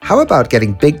How about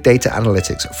getting big data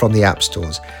analytics from the app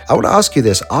stores? I want to ask you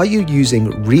this. Are you using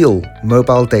real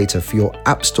mobile data for your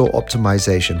app store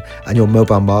optimization and your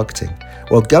mobile marketing?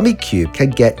 Well, GummyCube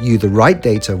can get you the right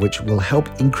data, which will help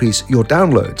increase your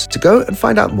downloads. To go and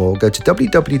find out more, go to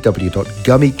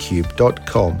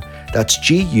www.gummicube.com. That's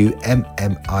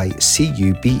GUMMICUBE,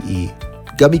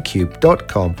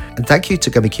 gummicube.com. And thank you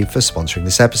to GummyCube for sponsoring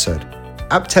this episode.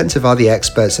 Apptentive are the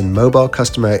experts in mobile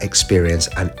customer experience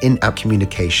and in-app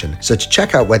communication. So to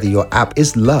check out whether your app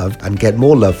is loved and get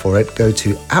more love for it, go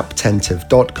to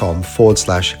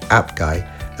apptentive.com/appguy.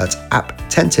 That's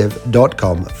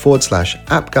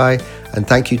apptentive.com/appguy. And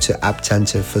thank you to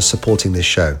Apptentive for supporting this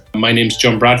show. My name's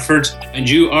John Bradford, and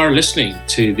you are listening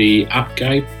to the App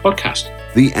Guy podcast.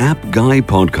 The App Guy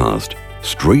podcast,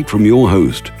 straight from your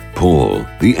host, Paul,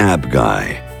 the App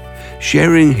Guy,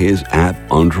 sharing his app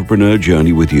entrepreneur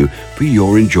journey with you for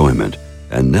your enjoyment.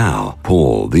 And now,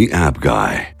 Paul, the App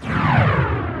Guy.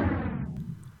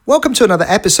 Welcome to another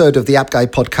episode of the App Guy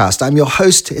podcast. I'm your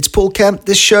host. It's Paul Kemp.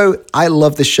 This show, I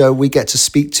love this show. We get to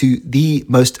speak to the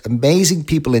most amazing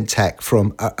people in tech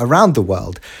from around the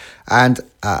world. And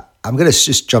I'm going to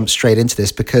just jump straight into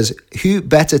this because who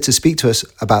better to speak to us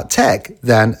about tech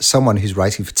than someone who's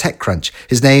writing for TechCrunch?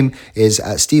 His name is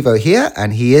Steve O'Hear,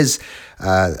 and he is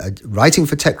writing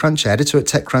for TechCrunch, editor at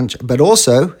TechCrunch, but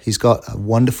also he's got a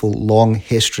wonderful long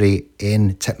history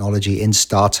in technology, in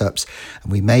startups,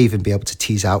 and we may even be able to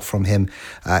tease out from him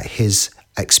his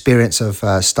experience of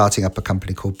starting up a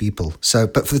company called Beeple.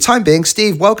 But for the time being,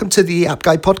 Steve, welcome to the App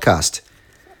Guy podcast.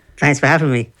 Thanks for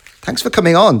having me. Thanks for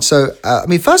coming on. So,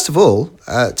 first of all,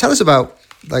 tell us about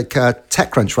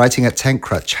TechCrunch, writing at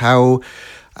TechCrunch. How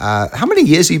many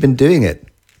years have you been doing it?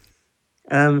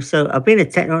 So I've been a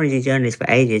technology journalist for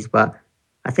ages, but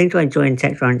I think I joined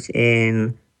TechCrunch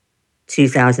in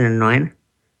 2009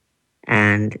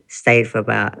 and stayed for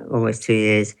about almost 2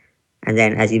 years. And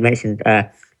then, as you mentioned,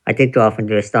 I did go off and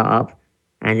do a startup,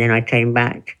 and then I came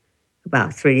back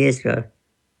about 3 years ago.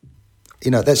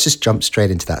 Let's just jump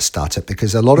straight into that startup,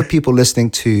 because a lot of people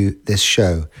listening to this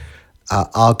show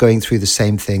are going through the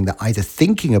same thing. They're either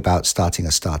thinking about starting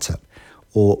a startup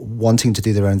or wanting to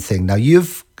do their own thing. Now,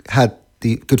 you've had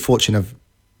the good fortune of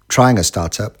trying a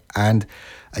startup, and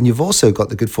you've also got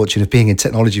the good fortune of being in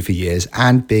technology for years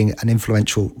and being an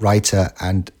influential writer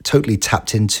and totally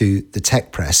tapped into the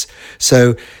tech press.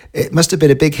 So it must have been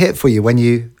a big hit for you when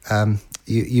you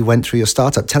went through your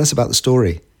startup. Tell us about the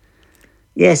story.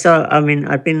 Yeah, so I've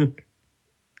been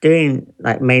doing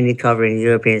mainly covering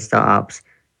European startups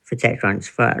for TechCrunch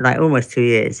for almost 2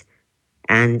 years,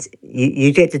 and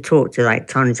you get to talk to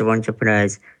tons of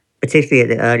entrepreneurs, particularly at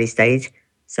the early stage,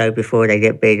 so before they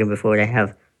get big and before they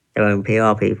have their own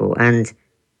PR people. And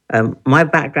my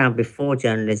background before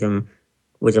journalism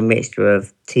was a mixture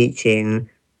of teaching,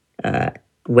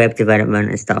 web development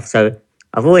and stuff. So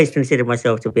I've always considered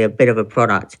myself to be a bit of a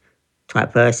product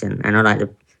type person, and I like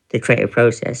the creative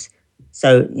process.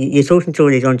 So you're talking to all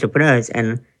these entrepreneurs,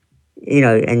 and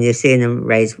and you're seeing them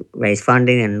raise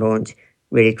funding and launch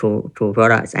really cool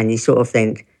products, and you sort of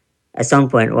think at some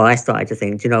point, well, I started to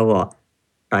think, do you know what,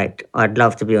 I'd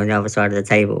love to be on the other side of the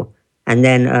table. And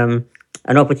then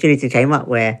an opportunity came up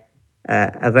where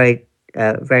a very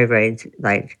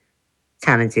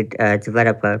talented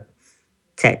developer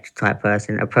tech type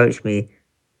person approached me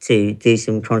to do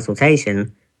some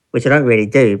consultation, which I don't really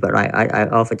do, but I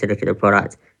offered to look at the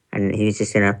product, and he was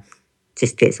just gonna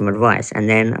get some advice. And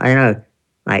then I don't know,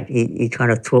 he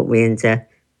kind of talked me into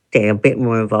getting a bit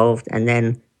more involved, and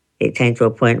then it came to a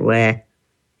point where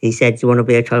he said, "Do you want to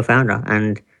be a co-founder?"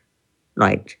 And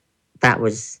that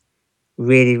was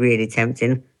really, really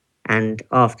tempting. And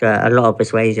after a lot of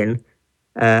persuasion,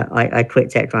 I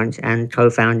quit TechCrunch and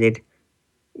co-founded,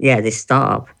 this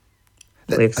startup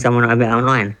with someone I met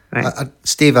online. Right,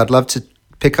 Steve, I'd love to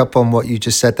pick up on what you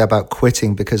just said there about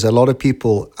quitting, because a lot of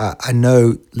people I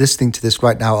know listening to this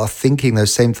right now are thinking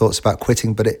those same thoughts about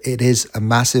quitting, but it is a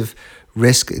massive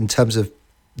risk in terms of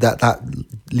that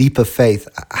leap of faith.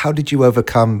 How did you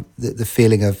overcome the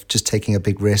feeling of just taking a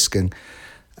big risk, and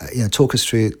talk us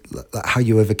through how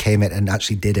you overcame it and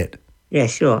actually did it? Yeah,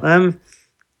 sure.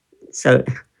 So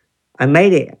I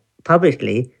made it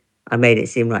publicly. I made it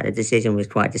seem like the decision was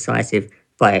quite decisive,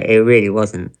 but it really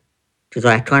wasn't. Because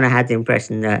I kind of had the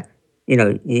impression that, you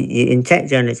in tech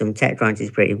journalism, TechCrunch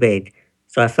is pretty big.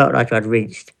 So I felt like I'd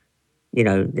reached,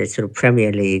 the sort of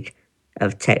Premier League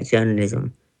of tech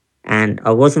journalism. And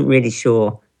I wasn't really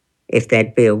sure if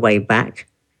there'd be a way back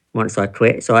once I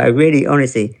quit. So I really,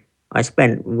 honestly, I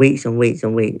spent weeks and weeks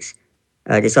and weeks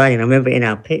deciding. I remember in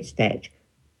our pitch deck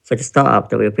for the startup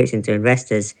that we were pitching to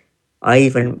investors, I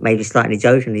even maybe slightly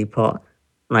jokingly put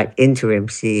like interim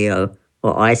CEO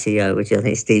or ICO, which I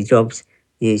think Steve Jobs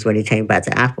used when he came back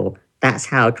to Apple. That's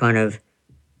how kind of,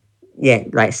 yeah,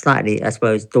 like slightly, I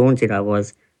suppose, daunted I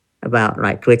was about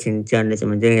like quitting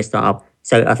journalism and doing a startup.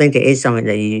 So I think it is something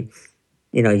that you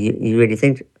really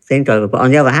think over. But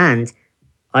on the other hand,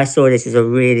 I saw this as a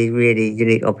really, really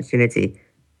unique opportunity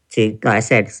to, like I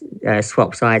said,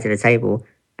 swap sides of the table,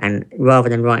 and rather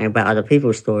than writing about other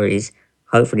people's stories,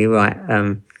 hopefully write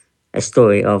a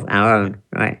story of our own,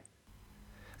 right?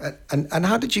 And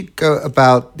how did you go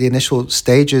about the initial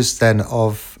stages then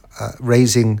of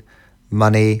raising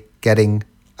money, getting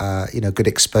good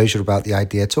exposure about the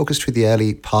idea? Talk us through the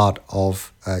early part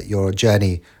of your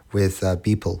journey with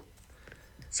Beeple.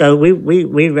 So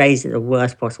we raised at the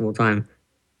worst possible time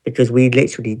because we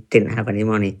literally didn't have any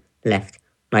money left.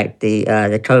 Like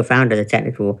the co-founder, the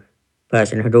technical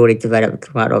person, had already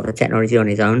developed quite a lot of the technology on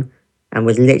his own and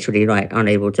was literally like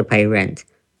unable to pay rent.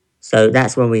 So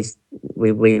that's when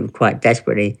we quite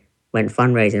desperately went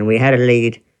fundraising. We had a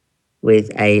lead with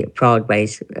a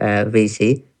Prague-based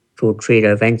VC called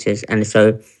Trido Ventures, and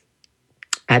so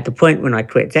at the point when I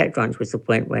quit TechCrunch was the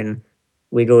point when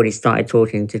we'd already started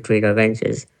talking to Trido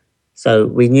Ventures. So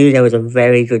we knew there was a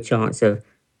very good chance of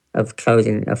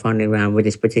closing a funding round with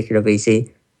this particular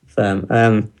VC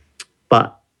firm.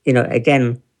 But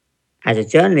again, as a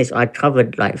journalist, I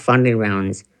covered like funding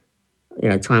rounds,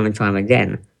 time and time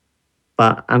again.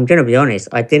 But I'm going to be honest,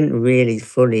 I didn't really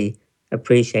fully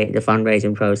appreciate the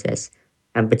fundraising process,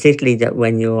 and particularly that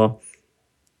when you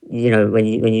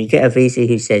get a VC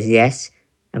who says yes,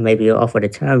 and maybe you're offered a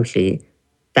term sheet,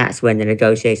 that's when the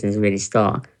negotiations really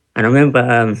start. And I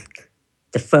remember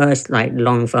the first like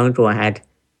long phone call I had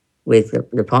with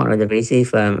the partner of the VC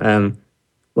firm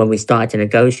when we started to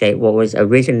negotiate what was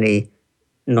originally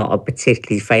not a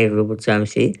particularly favourable term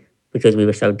sheet because we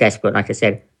were so desperate. Like I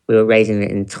said, we were raising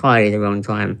it entirely the wrong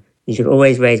time. You should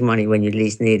always raise money when you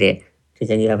least need it because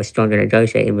then you have a stronger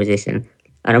negotiating position.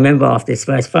 And I remember after this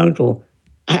first phone call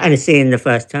and seeing the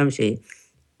first term sheet,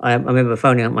 I remember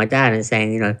phoning up my dad and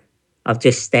saying, I've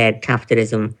just stared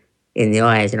capitalism in the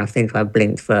eyes and I think I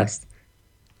blinked first.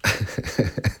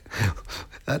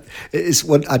 That is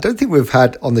one I don't think we've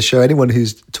had on the show anyone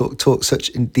who's talked such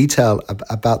in detail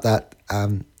about that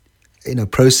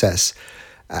process.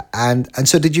 And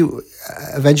so did you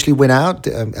eventually win out?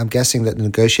 I'm guessing that the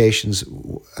negotiations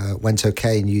went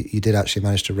okay and you did actually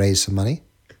manage to raise some money?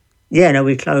 Yeah, no,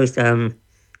 we closed a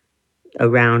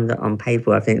round on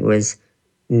paper, I think was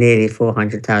nearly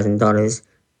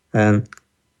 $400,000.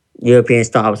 European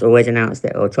startups always announce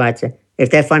it or try to, if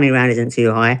their funding round isn't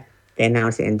too high, they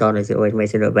announce it in dollars. It always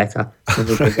makes it look better.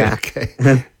 Right,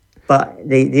 okay. But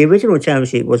the original term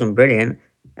sheet wasn't brilliant.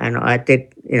 And I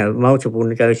did, multiple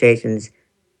negotiations,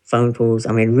 phone calls.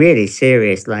 I mean, really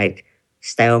serious, like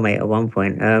stalemate at one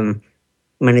point.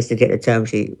 Managed to get the term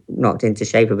sheet knocked into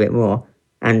shape a bit more.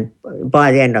 And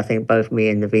by the end, I think both me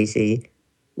and the VC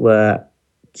were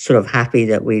sort of happy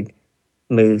that we'd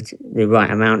moved the right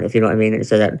amount, if you know what I mean.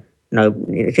 So that,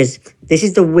 because this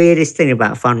is the weirdest thing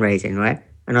about fundraising, right?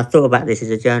 And I thought about this as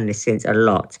a journalist since a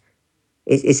lot.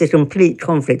 It's a complete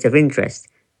conflict of interest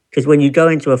because when you go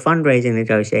into a fundraising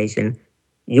negotiation,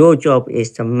 your job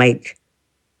is to make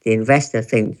the investor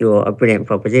think you're a brilliant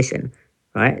proposition,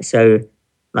 right? So,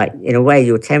 like, in a way,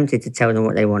 you're tempted to tell them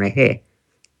what they want to hear.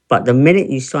 But the minute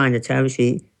you sign the term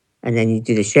sheet and then you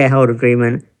do the shareholder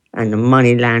agreement and the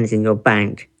money lands in your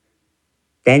bank,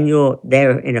 then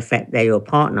they're in effect, they're your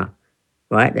partner,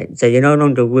 right? So you're no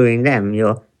longer wooing them.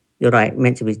 You're like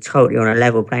meant to be totally on a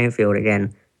level playing field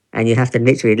again, and you have to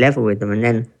literally level with them. And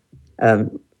then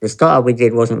the startup we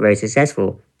did wasn't very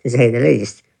successful, to say the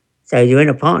least. So you're in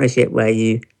a partnership where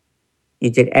you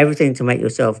did everything to make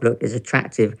yourself look as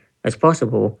attractive as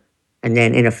possible, and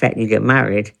then in effect you get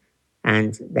married,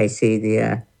 and they see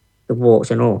the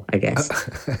warts and all, I guess.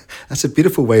 That's a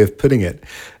beautiful way of putting it.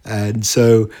 And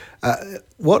so,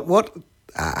 what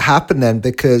happened then?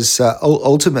 Because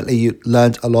ultimately you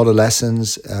learned a lot of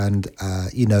lessons, and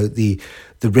the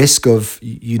risk of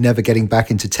you never getting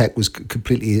back into tech was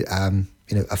completely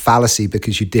a fallacy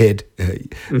because you did.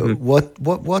 Mm-hmm.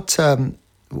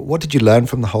 What did you learn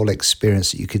from the whole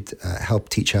experience that you could help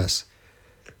teach us?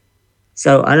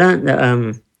 So I learned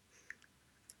that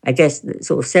I guess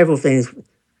sort of several things.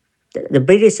 The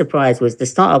biggest surprise was the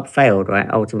startup failed, right?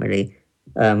 Ultimately,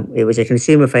 it was a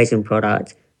consumer-facing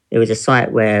product. It was a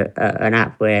site where an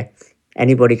app where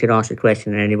anybody could ask a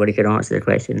question and anybody could answer the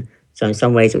question. So in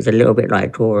some ways, it was a little bit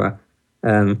like Quora,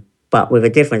 but with a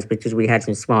difference because we had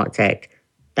some smart tech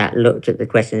that looked at the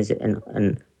questions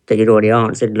and that you'd already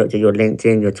answered, looked at your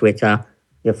LinkedIn, your Twitter,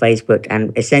 your Facebook,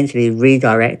 and essentially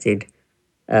redirected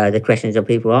the questions that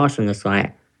people asked on the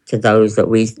site to those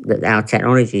that our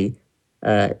technology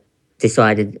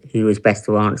decided who was best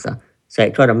to answer. So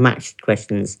it tried to match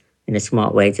questions in a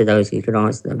smart way to those who could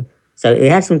answer them. So it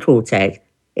had some cool tech.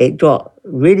 It got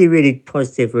really, really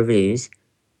positive reviews.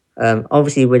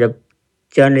 Obviously, with a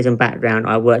journalism background,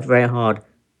 I worked very hard,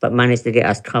 but managed to get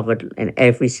us covered in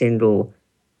every single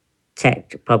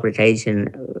tech publication,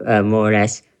 more or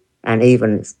less, and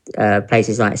even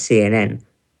places like CNN.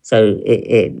 So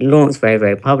it launched very,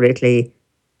 very publicly,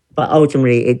 but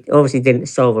ultimately it obviously didn't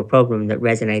solve a problem that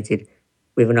resonated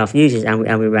with enough users, and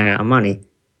we ran out of money.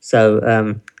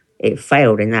 So it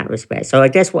failed in that respect. So I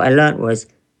guess what I learned was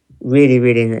really,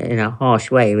 really in a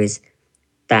harsh way was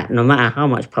that no matter how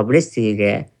much publicity you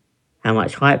get, how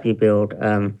much hype you build,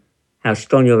 how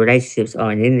strong your relationships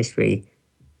are in the industry,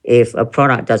 if a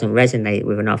product doesn't resonate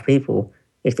with enough people,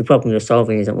 if the problem you're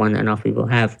solving isn't one that enough people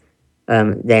have,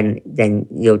 then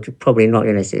you're probably not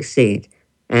going to succeed.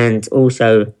 And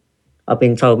also, I've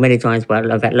been told many times, but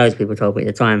in fact, loads of people told me at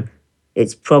the time,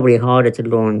 it's probably harder to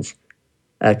launch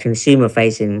a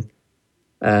consumer-facing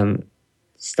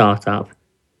startup,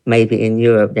 maybe in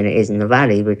Europe, than it is in the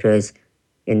Valley, because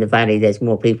in the Valley there's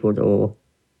more people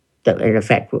that in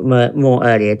effect more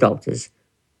early adopters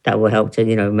that will help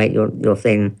to make your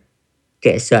thing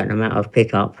get a certain amount of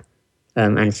pickup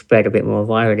and spread a bit more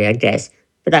virally, I guess.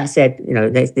 But that said,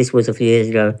 this was a few years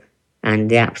ago, and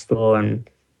the App Store and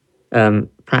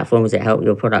platforms that help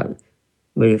your product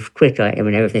move quicker. I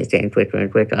mean, everything's getting quicker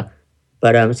and quicker.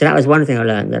 But so that was one thing I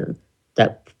learned,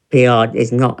 that PR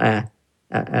is not a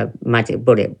magic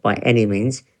bullet by any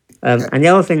means. And the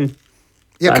other thing.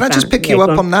 Yeah, can I just pick you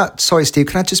up on that? Sorry, Steve.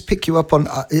 Can I just pick you up on?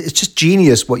 It's just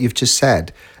genius what you've just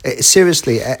said.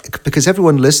 Seriously, because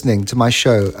everyone listening to my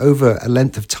show over a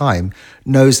length of time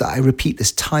knows that I repeat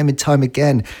this time and time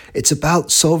again. It's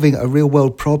about solving a real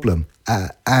world problem,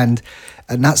 and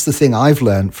that's the thing I've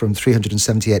learned from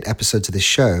 378 episodes of this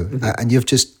show. And you've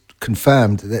just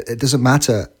confirmed that it doesn't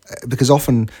matter, because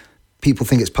often people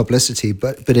think it's publicity,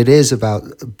 but it is about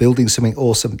building something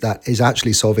awesome that is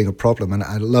actually solving a problem. And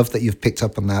I love that you've picked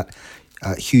up on that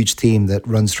huge theme that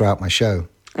runs throughout my show.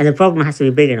 And the problem has to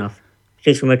be big enough,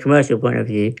 because from a commercial point of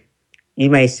view, you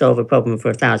may solve a problem for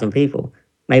 1,000 people.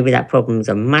 Maybe that problem is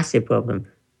a massive problem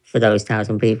for those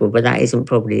 1,000 people, but that isn't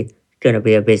probably going to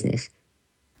be a business.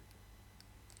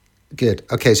 Good.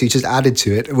 Okay, so you just added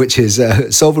to it, which is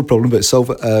solve a problem, but solve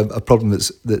a problem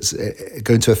that's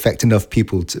going to affect enough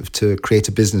people to create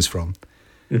a business from.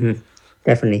 Mm-hmm.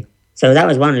 Definitely. So that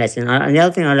was one lesson. And the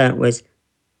other thing I learned was,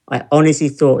 I honestly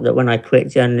thought that when I quit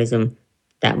journalism,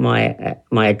 that my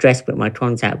address book, my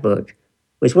contact book,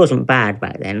 which wasn't bad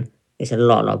back then, it's a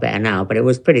lot better now, but it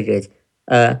was pretty good,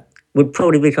 would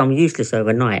probably become useless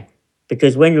overnight.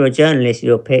 Because when you're a journalist,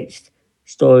 you're pitched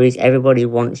stories, everybody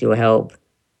wants your help.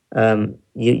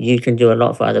 You can do a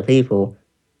lot for other people,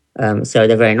 so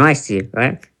they're very nice to you,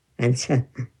 right?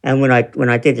 And when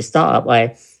I did the startup,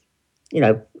 I,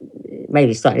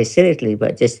 maybe slightly cynically,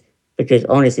 but just because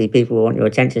honestly people want your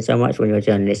attention so much when you're a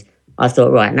journalist, I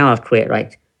thought, right, now I've quit,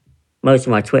 like most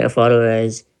of my Twitter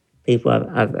followers, people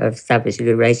I've established a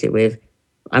good relationship with,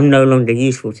 I'm no longer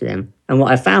useful to them. And what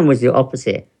I found was the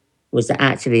opposite, was that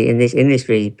actually in this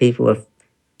industry, people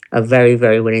are very,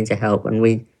 very willing to help,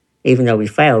 and even though we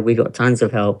failed, we got tons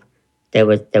of help. There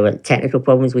were technical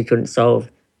problems we couldn't solve,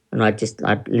 and I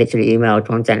literally emailed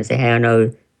contact and say, hey, I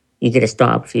know you did a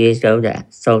startup a few years ago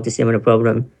that solved a similar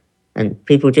problem. And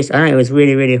people just, I don't know, it was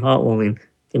really, really heartwarming,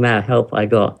 the amount of help I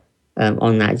got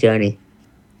on that journey.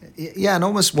 Yeah, and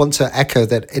almost want to echo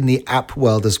that in the app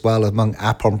world as well, among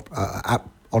app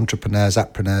entrepreneurs,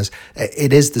 appreneurs,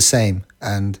 it is the same.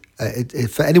 And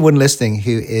for anyone listening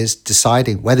who is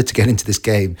deciding whether to get into this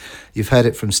game, you've heard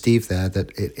it from Steve there, that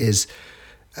it is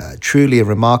truly a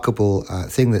remarkable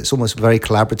thing that's almost very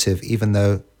collaborative, even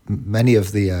though many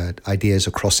of the ideas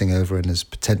are crossing over and there's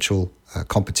potential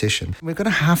competition. We're going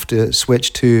to have to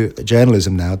switch to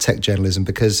journalism now, tech journalism,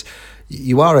 because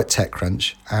you are at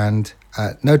TechCrunch, and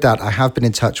no doubt I have been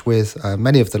in touch with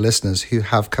many of the listeners who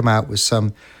have come out with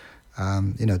some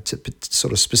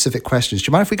sort of specific questions. Do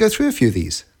you mind if we go through a few of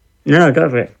these? No, go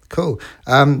for it. Cool.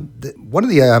 One of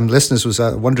the listeners was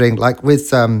wondering, like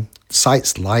with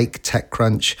sites like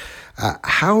TechCrunch,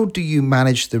 how do you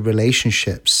manage the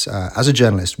relationships as a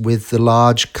journalist with the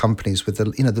large companies, with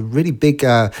the really big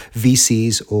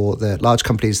VCs or the large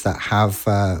companies that have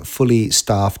fully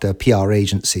staffed PR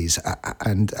agencies,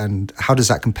 and how does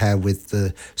that compare with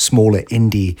the smaller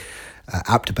indie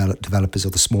app developers or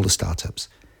the smaller startups?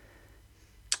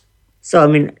 So, I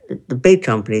mean, the big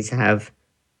companies have,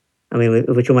 I mean, we're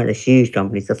talking about the huge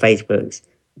companies, the Facebooks,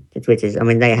 the Twitters. I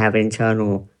mean, they have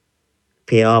internal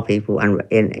PR people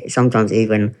and sometimes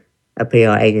even a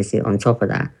PR agency on top of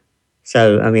that.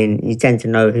 So, I mean, you tend to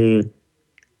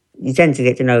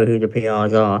get to know who the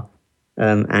PRs are,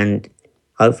 and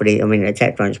hopefully, I mean, at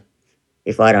TechCrunch,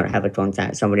 if I don't have a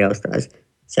contact, somebody else does.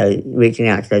 So reaching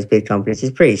out to those big companies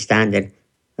is pretty standard.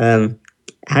 How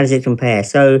does it compare?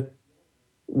 So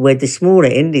with the smaller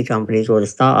indie companies or the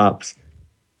startups,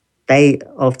 they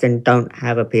often don't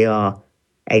have a PR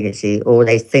agency, or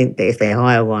they think that if they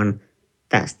hire one,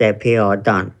 that's their PR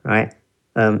done, right?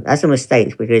 That's a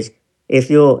mistake, because if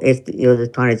you're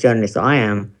the kind of journalist that I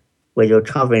am, where you're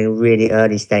covering really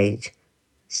early stage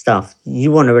stuff,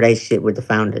 you want a relationship with the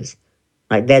founders.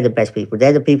 Like, they're the best people.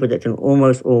 They're the people that can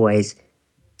almost always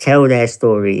tell their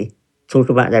story, talk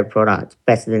about their product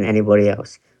better than anybody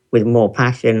else, with more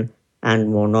passion and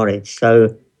more knowledge.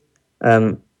 So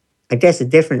um, I guess the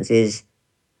difference is,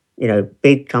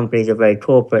 big companies are very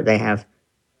corporate. They have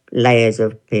layers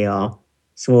of PR.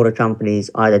 Smaller companies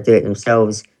either do it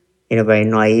themselves in a very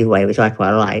naive way, which I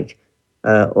quite like,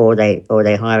 or they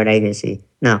hire an agency.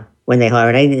 Now, when they hire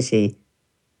an agency,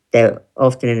 they're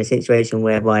often in a situation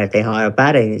whereby if they hire a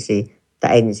bad agency,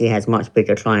 that agency has much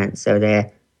bigger clients, so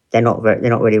they're not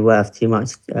really worth too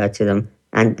much to them.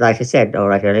 And like I said, or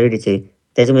like I alluded to,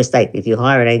 there's a mistake. If you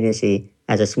hire an agency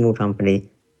as a small company,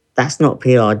 that's not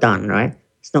PR done, right?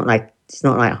 It's not like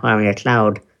hiring a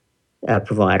cloud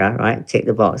provider, right? Tick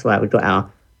the box, right? We've got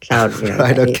our cloud.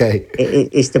 Right, okay.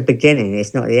 It's the beginning.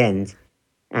 It's not the end.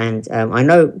 And I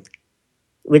know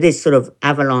with this sort of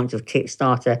avalanche of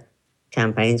Kickstarter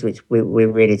campaigns, which we're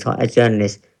really tired as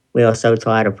journalists, we are so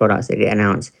tired of products that get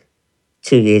announced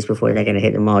 2 years before they're going to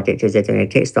hit the market because they're doing a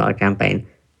Kickstarter campaign.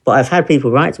 But I've had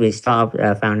people write to me,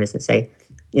 startup founders, and say,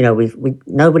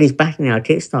 nobody's backing our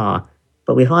Kickstarter,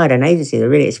 but we hired an agency, they're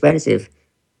really expensive,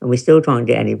 and we still can't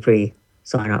get any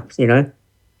pre-sign-ups,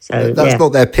 So, That's not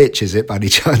their pitch, is it, by any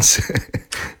chance?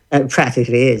 It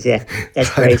practically is, yeah.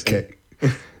 That's Right, crazy.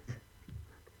 okay.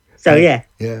 So, yeah.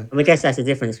 Yeah. I guess that's the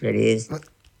difference, really, is,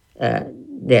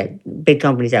 big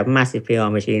companies have massive PR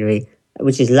machinery,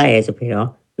 which is layers of PR,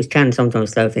 which can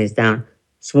sometimes slow things down.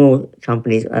 Small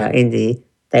companies, indie,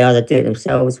 they either do it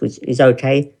themselves, which is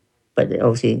okay, but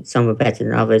obviously some are better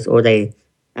than others, or they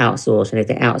outsource, and if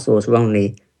they outsource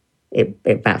wrongly, it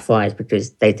backfires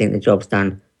because they think the job's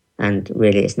done, and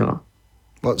really it's not.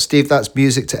 Well, Steve, that's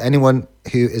music to anyone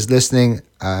who is listening,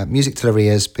 music to their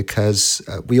ears, because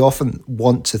we often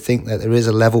want to think that there is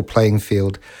a level playing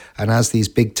field. And as these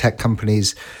big tech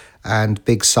companies and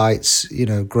big sites,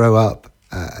 grow up,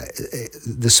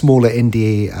 the smaller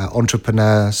indie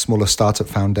entrepreneur, smaller startup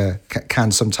founder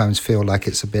can sometimes feel like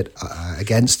it's a bit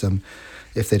against them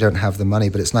if they don't have the money.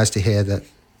 But it's nice to hear that,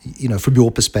 from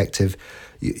your perspective,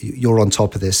 you're on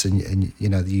top of this, and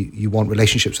you want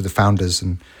relationships with the founders.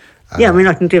 And yeah, I mean,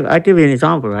 I'll give you an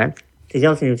example, right? The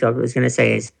other thing I was going to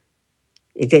say is,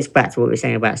 it gets back to what we were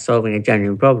saying about solving a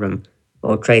genuine problem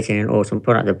or creating an awesome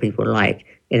product that people like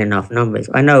in enough numbers.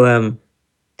 I know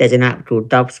there's an app called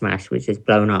Dubsmash, which has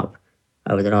blown up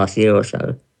over the last year or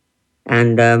so.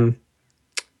 And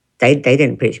they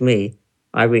didn't pitch me.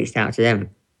 I reached out to them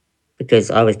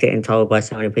because I was getting told by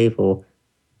so many people,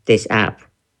 this app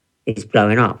is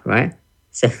blowing up, right?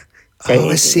 So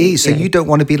I see. So you don't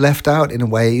want to be left out in a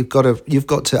way. You've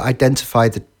got to identify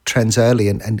the trends early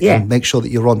and make sure that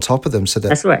you're on top of them. So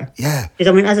that's right. Yeah.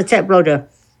 Because I mean, as a tech blogger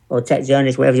or tech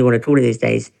journalist, whatever you want to call it these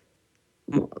days,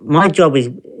 my job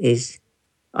is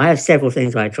I have several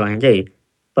things I try and do,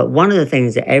 but one of the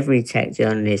things that every tech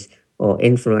journalist or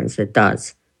influencer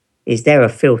does is they're a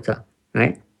filter,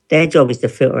 right? Their job is to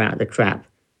filter out the crap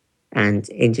and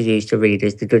introduce to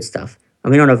readers the good stuff. I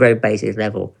mean, on a very basic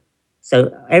level.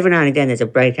 So every now and again, there's a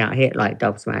breakout hit like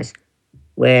Dubsmash,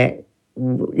 where,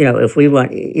 if we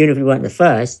weren't the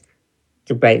first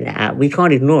to break that out, we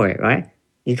can't ignore it, right?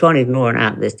 You can't ignore an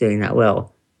app that's doing that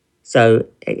well. So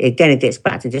again, it gets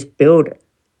back to just build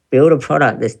a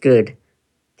product that's good,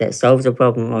 that solves a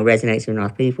problem or resonates with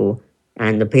enough people,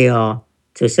 and the PR,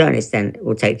 to a certain extent,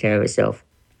 will take care of itself.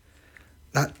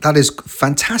 That is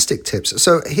fantastic tips.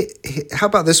 So how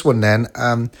about this one then?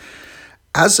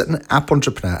 As an app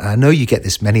entrepreneur, and I know you get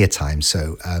this many a time,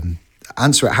 so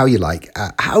answer it how you like.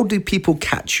 How do people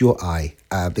catch your eye?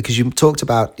 Because you talked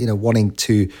about wanting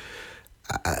to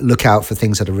look out for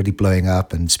things that are really blowing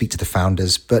up and speak to the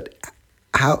founders, but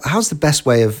how's the best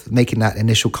way of making that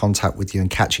initial contact with you and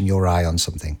catching your eye on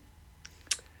something?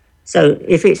 So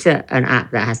if it's an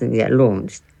app that hasn't yet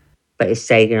launched, but it's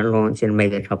say going to launch in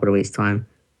maybe a couple of weeks' time,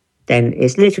 then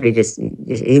it's literally just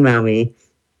email me,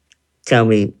 tell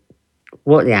me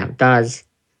what the app does,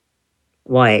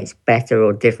 why it's better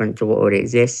or different to what already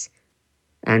exists,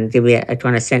 and give me a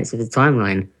kind of sense of the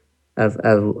timeline of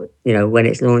when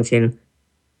it's launching.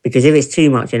 Because if it's too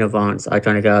much in advance, I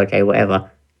kind of go, okay, whatever,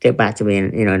 get back to me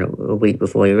in a week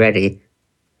before you're ready.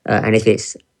 And if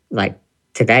it's like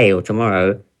today or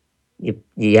tomorrow,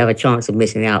 you have a chance of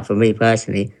missing out. For me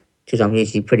personally, because I'm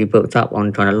usually pretty booked up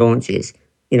on trying to launches.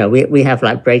 We have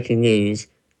like breaking news.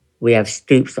 We have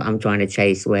scoops that I'm trying to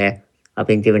chase where I've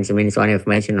been given some inside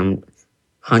information. I'm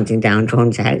hunting down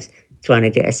contacts, trying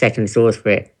to get a second source for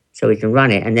it so we can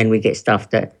run it. And then we get stuff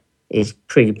that is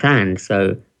pre-planned.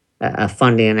 So a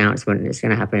funding announcement that's going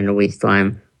to happen in a week's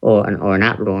time, or an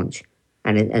app launch.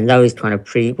 And those kind of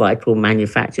what I call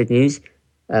manufactured news,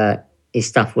 is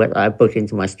stuff that I book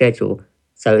into my schedule.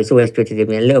 So it's always good to give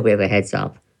me a little bit of a heads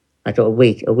up. I thought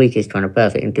a week is kind of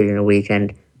perfect, including a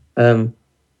weekend.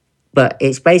 But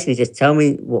it's basically just tell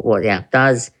me what the app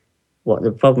does, what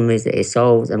the problem is that it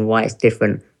solves, and why it's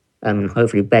different, and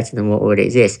hopefully better than what already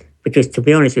exists. Because to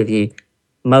be honest with you,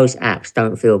 most apps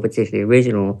don't feel particularly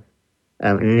original.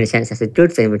 And in a sense, that's a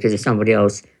good thing, because if somebody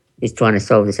else is trying to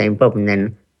solve the same problem,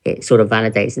 then it sort of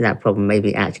validates that problem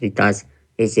maybe actually does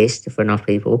exist for enough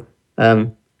people.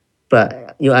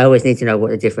 But I always need to know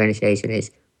what the differentiation is.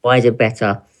 Why is it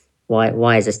better?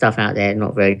 Why is the stuff out there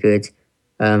not very good?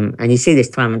 And you see this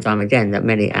time and time again, that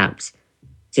many apps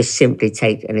just simply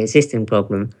take an existing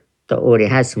problem that already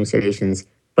has some solutions.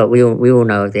 But we all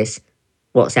know this.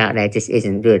 What's out there just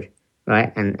isn't good,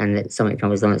 right? And that something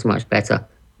comes along that's much better.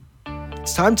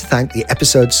 It's time to thank the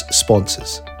episode's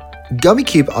sponsors.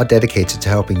 GummyCube are dedicated to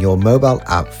helping your mobile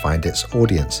app find its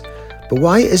audience. But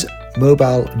why is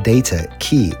mobile data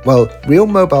key? Well, real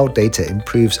mobile data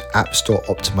improves App Store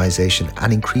optimization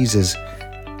and increases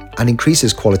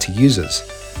quality users.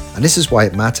 And this is why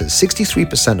it matters.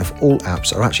 63% of all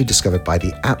apps are actually discovered by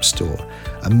the App Store,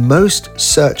 and most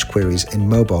search queries in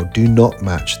mobile do not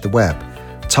match the web.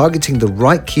 Targeting the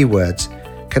right keywords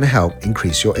can help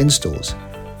increase your installs.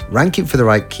 Ranking for the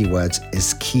right keywords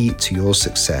is key to your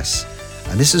success.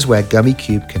 And this is where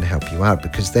GummyCube can help you out,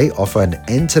 because they offer an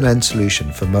end-to-end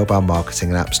solution for mobile marketing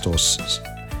and App Store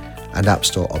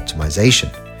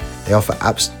optimization. They offer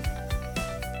apps.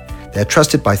 They're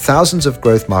trusted by thousands of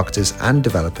growth marketers and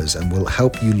developers and will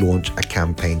help you launch a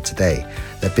campaign today.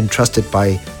 They've been trusted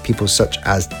by people such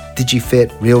as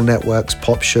DigiFit, Real Networks,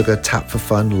 PopSugar, Tap for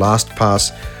Fun,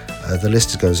 LastPass. The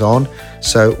list goes on.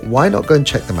 So why not go and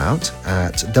check them out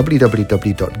at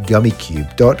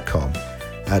www.gummicube.com.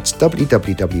 That's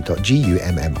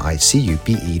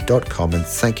www.gummicube.com. And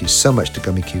thank you so much to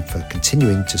GummyCube for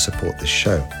continuing to support this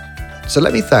show. So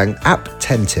let me thank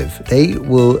AppTentive. They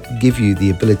will give you the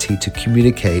ability to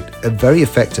communicate very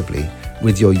effectively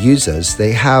with your users.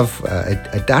 They have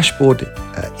a dashboard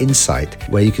insight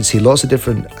where you can see lots of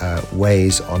different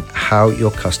ways on how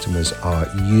your customers are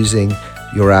using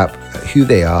your app, who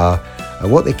they are,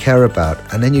 what they care about,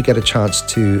 and then you get a chance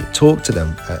to talk to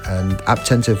them. And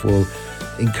AppTentive will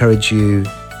encourage you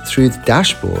through the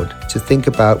dashboard to think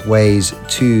about ways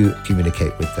to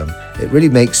communicate with them. It really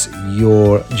makes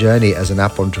your journey as an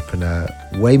app entrepreneur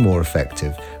way more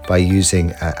effective by using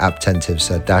AppTentive's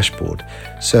dashboard.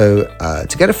 So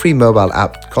to get a free mobile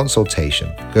app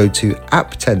consultation, go to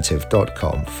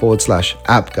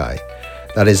apptentive.com/appguy.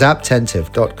 That is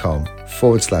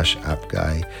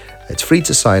apptentive.com/appguy. It's free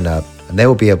to sign up, and they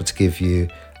will be able to give you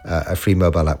a free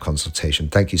mobile app consultation.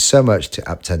 Thank you so much to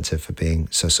AppTentive for being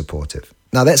so supportive.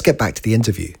 Now let's get back to the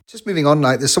interview. Just moving on,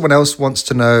 like there's someone else wants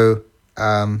to know,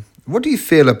 what do you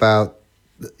feel about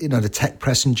the tech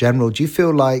press in general? Do you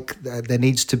feel like there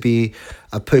needs to be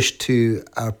a push to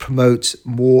promote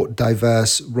more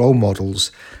diverse role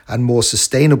models and more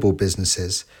sustainable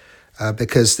businesses?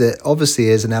 Because there obviously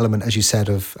is an element, as you said,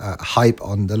 of hype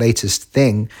on the latest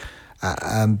thing.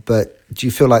 But do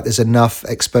you feel like there's enough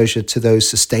exposure to those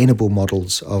sustainable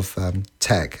models of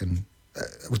tech? And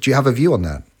do you have a view on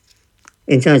that?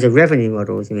 In terms of revenue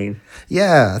models, you mean?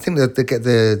 Yeah, I think that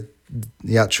the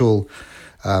actual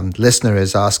listener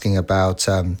is asking about,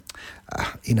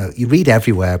 you read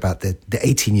everywhere about the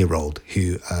 18-year-old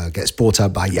who gets bought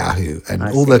up by Yahoo and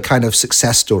all the kind of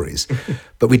success stories.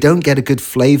 But we don't get a good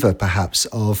flavor, perhaps,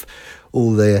 of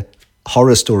all the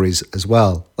horror stories as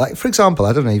well. Like, for example,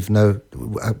 I don't even know,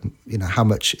 how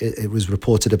much it was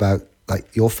reported about, like,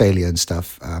 your failure and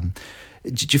stuff.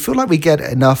 Do you feel like we get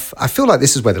enough? I feel like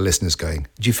this is where the listener's going.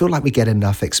 Do you feel like we get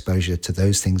enough exposure to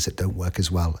those things that don't work as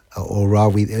well? Or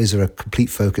is there a complete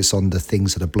focus on the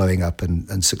things that are blowing up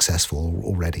and successful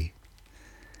already?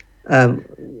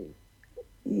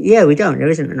 Yeah, we don't. There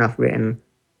isn't enough written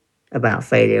about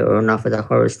failure, or enough of the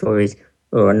horror stories,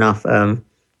 or enough of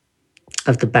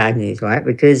the bad news, right?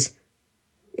 Because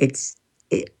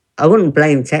I wouldn't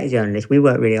blame tech journalists. We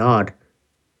work really hard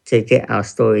to get our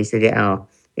stories, to get our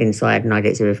inside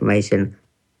nuggets of information.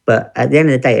 But at the end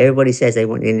of the day, everybody says they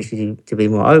want the industry to be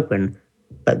more open,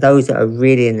 but those that are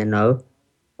really in the know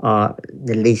are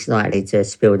the least likely to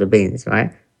spill the beans,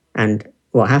 right? And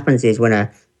what happens is when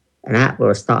an app or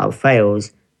a startup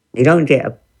fails, you don't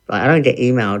get I don't get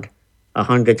emailed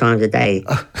 100 times a day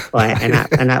by an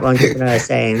app entrepreneur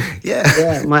saying,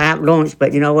 Yeah. my app launched,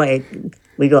 but you know what?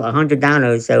 We got 100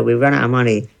 downloads, so we run out of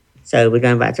money, so we're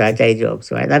going back to our day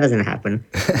jobs, right? That doesn't happen.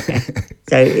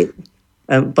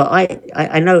 But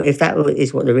I know if that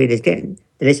is what the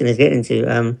listeners get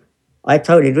into, I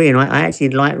totally agree. And I actually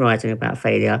like writing about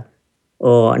failure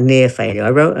or near failure.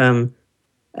 I wrote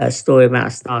a story about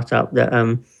a startup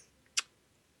that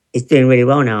is doing really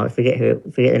well now. I forget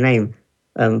the name.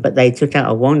 But they took out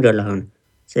a Wander loan.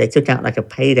 So they took out like a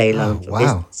payday loan for wow.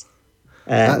 business.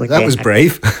 That was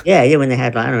brave. Yeah, when they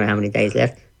had like, I don't know how many days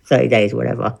left, 30 days or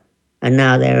whatever. And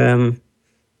now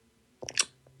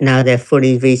they're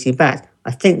fully VC backed.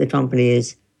 I think the company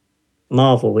is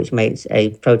Marvel, which makes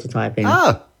a prototyping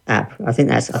app. I think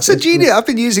that's a genius. I've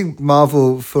been using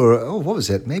Marvel for, what was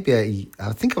it? I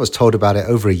think I was told about it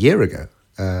over a year ago,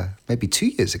 maybe 2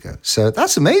 years ago. So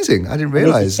that's amazing. I didn't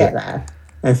realize that.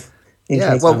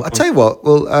 Yeah, well, I'll tell you what,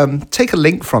 we'll take a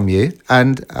link from you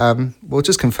and we'll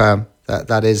just confirm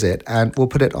that is it. And we'll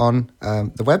put it on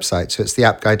the website. So it's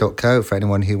theappguy.co for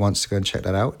anyone who wants to go and check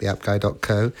that out,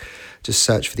 theappguy.co. Just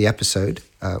search for the episode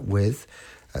with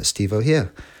Steve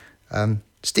O'Here.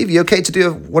 Steve, you okay to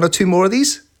do one or two more of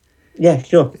these? Yeah,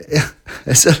 sure. Yeah.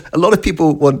 So a lot of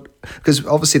people want, because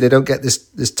obviously they don't get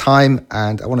this time,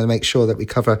 and I want to make sure that we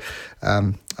cover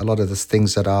a lot of the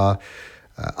things that are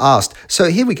asked. So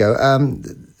here we go.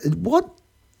 What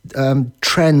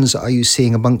trends are you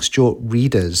seeing amongst your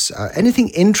readers? Anything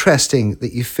interesting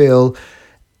that you feel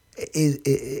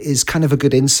is kind of a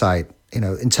good insight,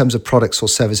 in terms of products or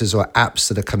services or apps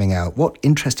that are coming out? What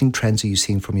interesting trends are you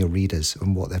seeing from your readers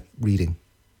and what they're reading?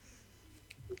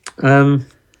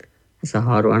 It's a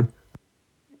hard one.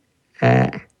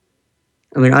 I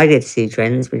get to see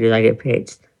trends because I get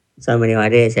pitched so many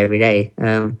ideas every day.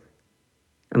 There's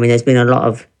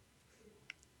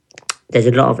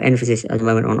a lot of emphasis at the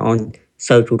moment on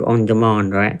so-called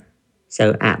on-demand, right?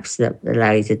 So apps that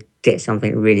allow you to get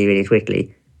something really, really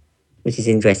quickly, which is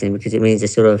interesting because it means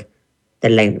the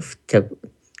length to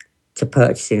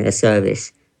purchasing a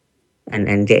service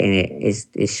and getting it is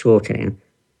shortening.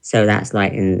 So that's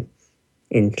like in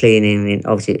cleaning, and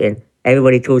obviously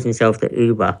everybody calls himself the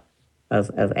Uber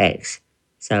of X.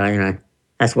 So I don't know,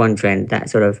 that's one trend. That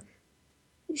sort of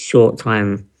short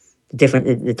time,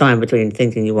 the time between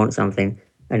thinking you want something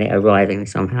and it arriving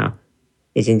somehow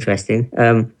is interesting.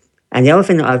 And the other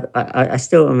thing that I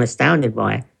still am astounded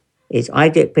by is I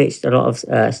get pitched a lot of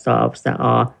startups that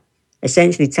are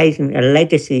essentially taking a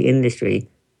legacy industry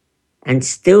and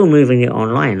still moving it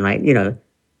online. Like,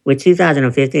 we're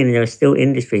 2015 and there are still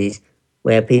industries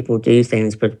where people do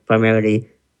things primarily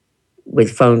with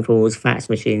phone calls, fax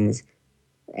machines,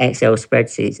 Excel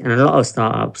spreadsheets. And a lot of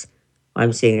startups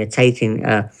I'm seeing are taking,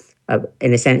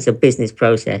 in a sense, a business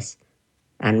process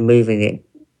and moving it,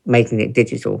 making it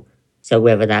digital. So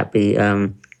whether that be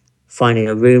finding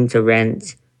a room to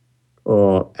rent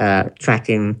or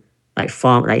tracking like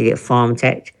you get farm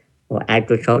tech or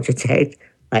agriculture tech,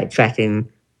 like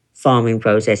tracking farming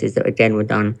processes that again were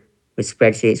done with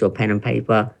spreadsheets or pen and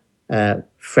paper.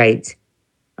 Freight,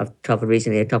 I've covered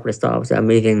recently a couple of startups that are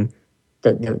moving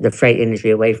the freight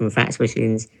industry away from fax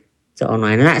machines to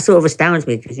online. And that sort of astounds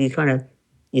me because you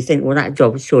think, well, that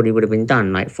job surely would have been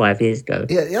done like 5 years ago.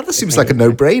 Yeah, that seems like a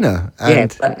no-brainer.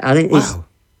 But I think wow.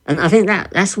 And I think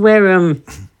that's where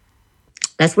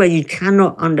you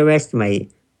cannot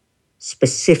underestimate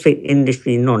specific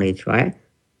industry knowledge, right?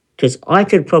 Because I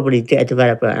could probably get a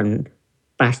developer and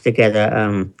bash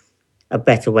together a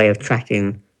better way of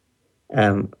tracking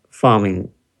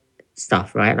farming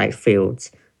stuff, right? Like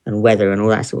fields and weather and all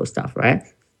that sort of stuff, right?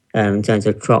 In terms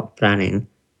of crop planning.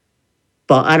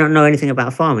 But I don't know anything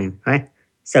about farming, right?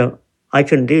 So I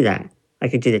couldn't do that. I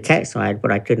could do the tech side,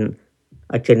 but I couldn't,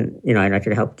 and I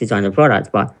could help design the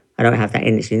product, but I don't have that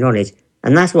industry knowledge.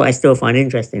 And that's what I still find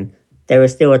interesting. There are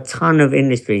still a ton of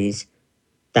industries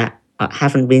that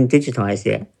haven't been digitized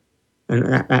yet.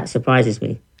 And that surprises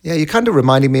me. Yeah, you're kind of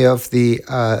reminding me of the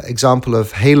example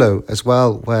of Halo as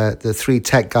well, where the three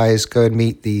tech guys go and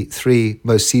meet the three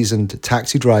most seasoned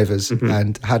taxi drivers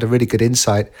and had a really good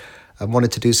insight and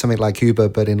wanted to do something like Uber,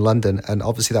 but in London. And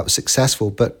obviously that was successful.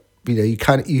 But,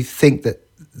 you think that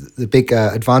the big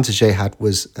advantage they had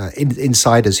was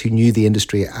insiders who knew the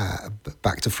industry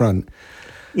back to front.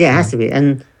 Yeah, it has to be.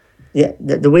 And yeah,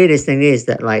 the weirdest thing is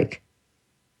that like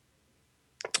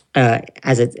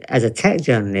as a tech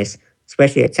journalist,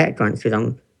 especially at TechCrunch, because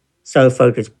I'm so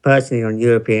focused personally on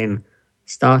European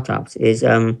startups, is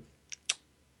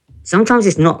sometimes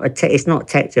it's not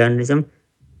tech journalism,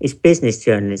 it's business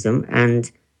journalism.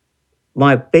 And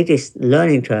my biggest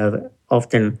learning curve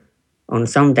often on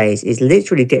some days is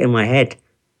literally getting my head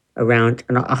around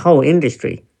a whole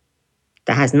industry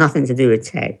that has nothing to do with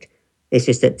tech. It's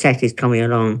just that tech is coming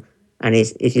along and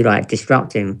is, if you like,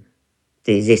 disrupting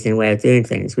the existing way of doing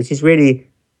things, which is really,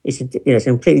 it's a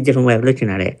completely different way of looking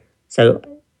at it. So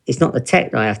it's not the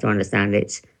tech that I have to understand.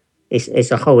 It's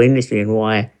a whole industry and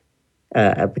why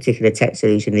a particular tech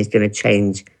solution is going to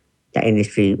change that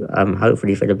industry,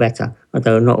 hopefully for the better,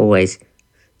 although not always.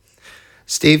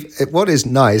 Steve, what is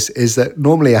nice is that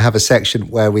normally I have a section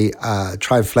where we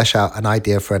try and flesh out an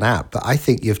idea for an app, but I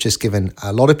think you've just given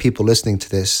a lot of people listening to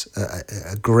this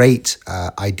a great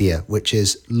idea, which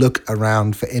is look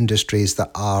around for industries that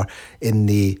are in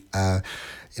the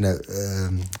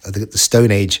the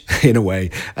Stone Age in a way,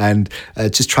 and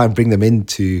just try and bring them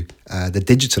into the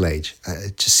digital age.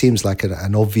 It just seems like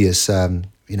an obvious,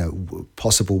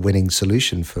 possible winning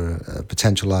solution for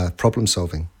potential problem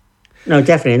solving. No,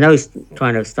 definitely. And those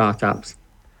kind of startups,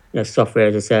 software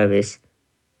as a service,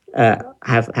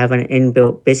 have an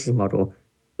inbuilt business model,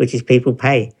 which is people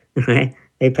pay. Right?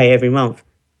 They pay every month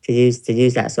to use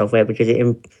that software because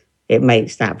it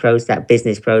makes that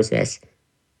business process,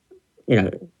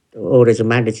 orders of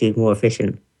magnitude more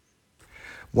efficient.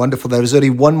 Wonderful. There is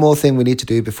only one more thing we need to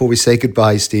do before we say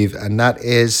goodbye, Steve, and that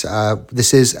is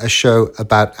this is a show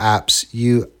about apps.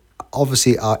 You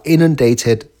obviously are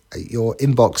inundated, your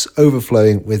inbox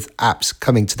overflowing with apps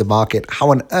coming to the market.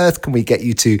 How on earth can we get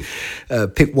you to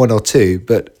pick one or two?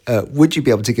 But would you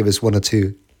be able to give us one or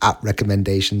two app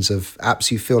recommendations of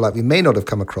apps you feel like we may not have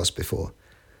come across before?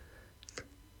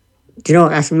 Do you know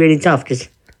what? That's really tough because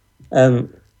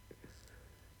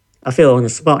I feel on the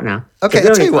spot now. Okay,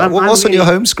 I'll tell you what. What's on your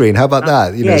home screen? How about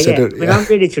that? I'm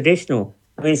really traditional.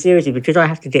 I mean, seriously, because I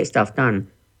have to get stuff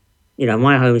done.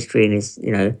 My home screen is,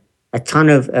 a ton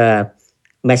of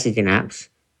messaging apps.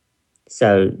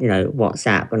 So,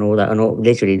 WhatsApp and all that, and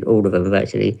literally all of them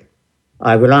virtually.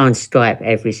 I rely on Skype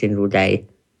every single day.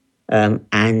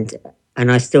 And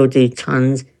I still do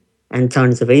tons and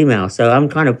tons of email. So I'm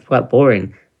kind of quite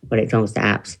boring when it comes to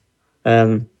apps.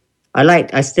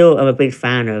 I still am a big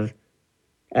fan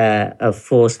of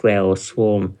Foursquare or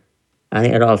Swarm. I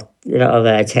think a lot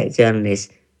of tech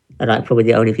journalists are like probably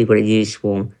the only people that use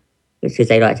Swarm because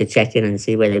they like to check in and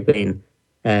see where they've been.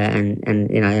 And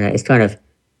it's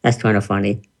that's kind of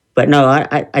funny. But no,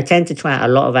 I tend to try out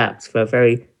a lot of apps for a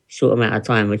very short amount of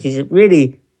time, which is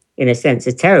really, in a sense,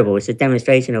 it's terrible. It's a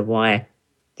demonstration of why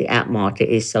the app market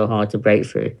is so hard to break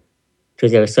through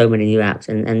because there are so many new apps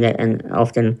and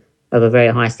often of a very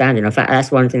high standard. In fact,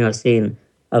 that's one thing I've seen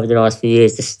over the last few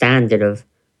years. The standard of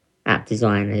app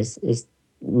design is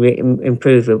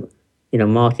improved,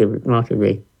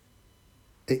 markedly.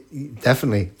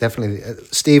 Definitely.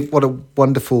 Steve, what a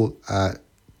wonderful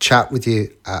chat with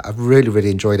you. I've really,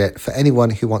 really enjoyed it. For anyone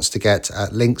who wants to get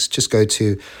links, just go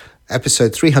to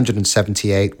episode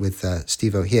 378 with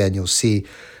Steve O'Here and you'll see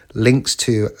links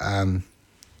to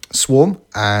Swarm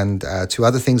and to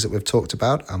other things that we've talked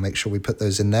about. I'll make sure we put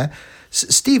those in there.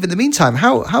 Steve, in the meantime,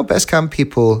 how best can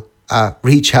people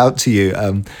reach out to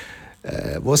you?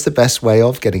 What's the best way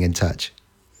of getting in touch?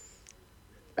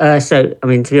 To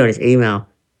be honest, email.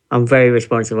 I'm very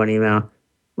responsive on email.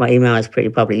 My email is pretty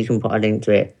public. You can put a link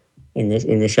to it in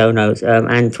the show notes.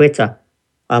 And Twitter.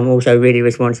 I'm also really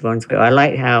responsive on Twitter. I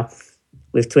like how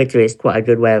with Twitter, it's quite a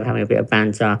good way of having a bit of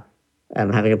banter,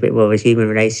 having a bit more of a human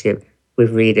relationship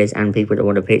with readers and people that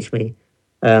want to pitch me.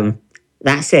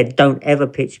 That said, don't ever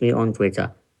pitch me on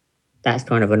Twitter. That's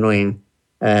kind of annoying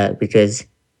because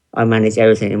I manage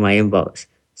everything in my inbox.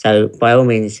 So by all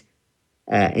means,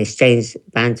 exchange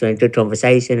banter and good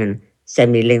conversation and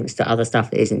send me links to other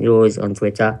stuff that isn't yours on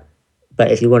Twitter.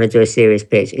 But if you want to do a serious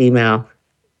pitch, email,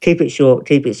 keep it short,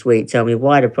 keep it sweet. Tell me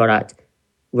why the product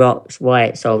rocks, why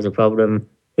it solves a problem,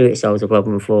 who it solves a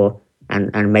problem for,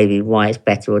 and maybe why it's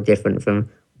better or different from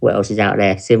what else is out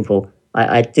there. Simple.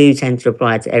 I do tend to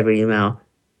reply to every email.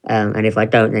 And if I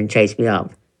don't, then chase me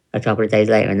up a couple of days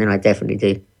later, and then I definitely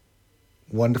do.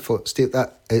 Wonderful, Steve.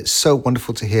 It's so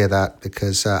wonderful to hear that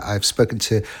because I've spoken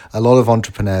to a lot of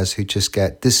entrepreneurs who just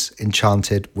get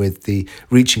disenchanted with the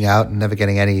reaching out and never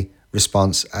getting any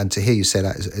response. And to hear you say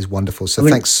that is wonderful. So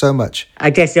thanks so much. I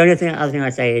guess the other thing I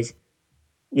say is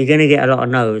you're going to get a lot of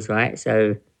no's, right?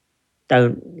 So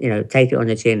don't take it on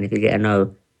the chin if you get a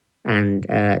no, and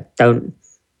don't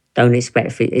don't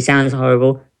expect feedback. It sounds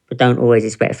horrible, but don't always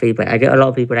expect feedback. I get a lot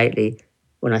of people lately,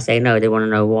 when I say no, they want to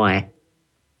know why.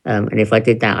 And if I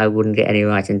did that, I wouldn't get any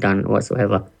writing done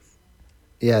whatsoever.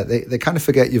 Yeah, they kind of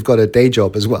forget you've got a day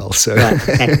job as well. So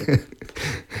Right.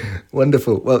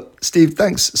 wonderful. Well, Steve,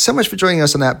 thanks so much for joining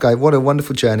us on App Guy. What a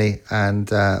wonderful journey,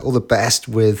 and all the best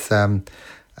with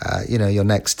your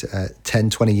next 10,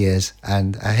 20 years.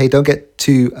 And hey, don't get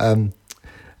too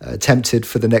tempted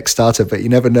for the next startup, but you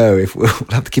never know. If we'll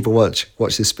have to keep a watch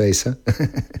this space, huh?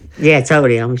 Yeah,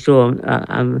 totally. I'm sure.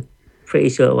 I'm pretty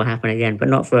sure it will happen again, but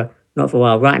not for a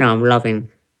while. Right now, I'm loving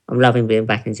being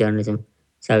back in journalism.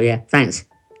 So yeah, thanks.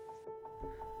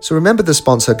 So remember the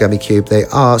sponsor, GummyCube. They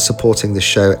are supporting the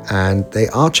show, and they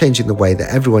are changing the way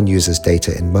that everyone uses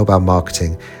data in mobile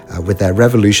marketing with their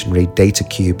revolutionary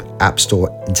DataCube App Store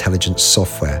intelligence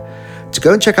software. To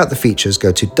go and check out the features,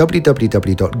 go to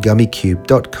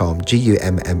www.gummicube.com,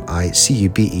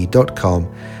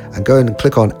 gummicube.com, and go and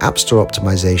click on App Store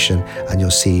Optimization, and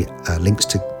you'll see links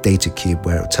to DataCube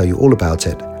where it will tell you all about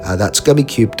it. That's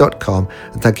gummicube.com,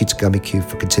 and thank you to GummyCube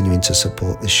for continuing to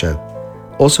support the show.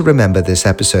 Also remember, this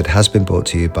episode has been brought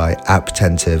to you by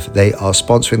Apptentive. They are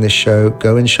sponsoring this show.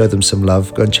 Go and show them some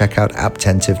love. Go and check out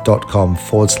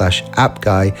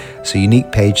apptentive.com/appguy. It's a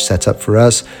unique page set up for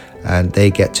us, and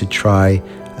they get to try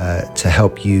to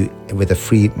help you with a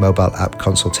free mobile app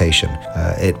consultation.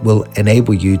 It will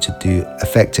enable you to do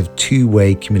effective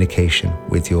two-way communication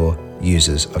with your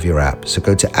users of your app. So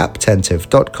go to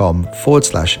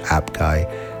apptentive.com/appguy.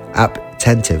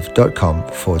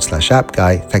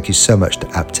 apptentive.com/appguy. Thank you so much to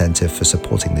Apptentive for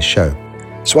supporting the show.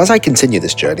 So as I continue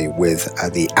this journey with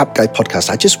the App Guy podcast,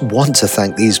 I just want to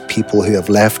thank these people who have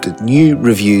left new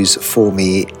reviews for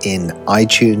me in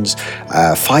iTunes,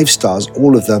 5 stars,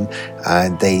 all of them,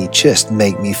 and they just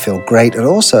make me feel great. And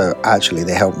also, actually,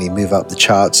 they help me move up the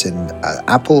charts in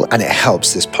Apple, and it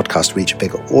helps this podcast reach a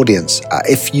bigger audience.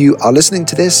 If you are listening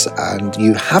to this and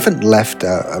you haven't left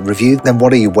a review, then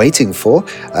what are you waiting for?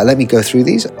 Let me go through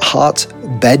these.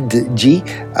 Heartbedg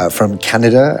from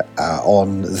Canada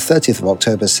on the 30th of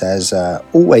October says,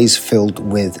 always filled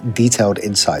with detailed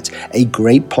insights. A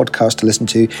great podcast to listen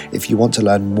to if you want to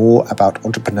learn more about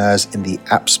entrepreneurs in the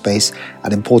app space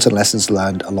and important lessons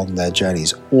learned along their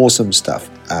journeys. Awesome stuff.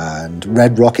 And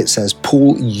Red Rocket says,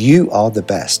 Paul, you are the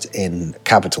best, in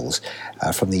capitals,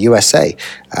 from the USA.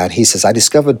 And he says, I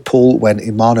discovered Paul when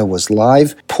Umano was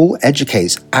live. Paul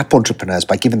educates app entrepreneurs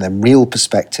by giving them real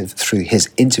perspective through his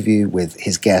interview with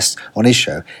his guests on his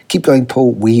show. Keep going,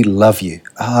 Paul. We love you.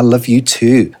 I love you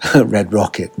too, Red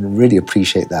Rocket. Really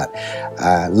appreciate that.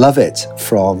 Love it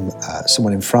from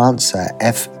someone in France,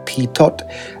 FP Tot.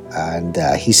 And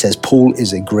he says, Paul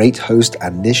is a great host,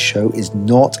 and this show is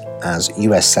not as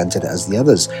US-centered as the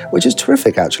others, which is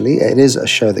terrific, actually. It is a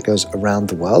show that goes around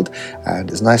the world,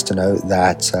 and it's nice to know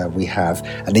that we have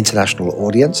an international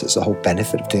audience. It's the whole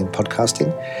benefit of doing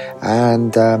podcasting.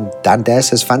 And Dan Dare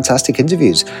says, fantastic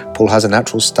interviews. Paul has a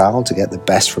natural style to get the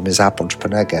best from his app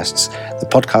entrepreneur guests. The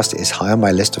podcast is high on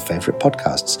my list of favorite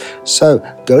podcasts. So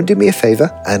go and do me a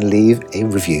favor and leave a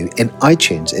review in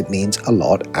iTunes. It means a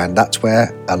lot, and that's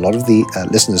where a lot of the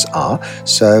listeners are.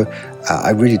 So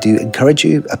I really do encourage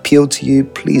you, appeal to you,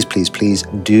 please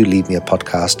do leave me a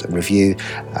podcast review,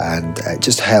 and it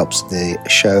just helps the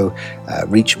show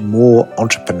reach more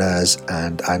entrepreneurs.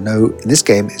 And I know in this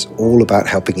game it's all about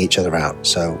helping each other out,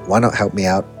 so why not help me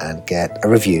out and get a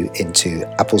review into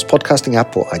Apple's podcasting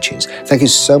app or iTunes. Thank you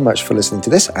so much for listening to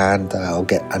this, and I'll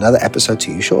get another episode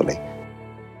to you shortly.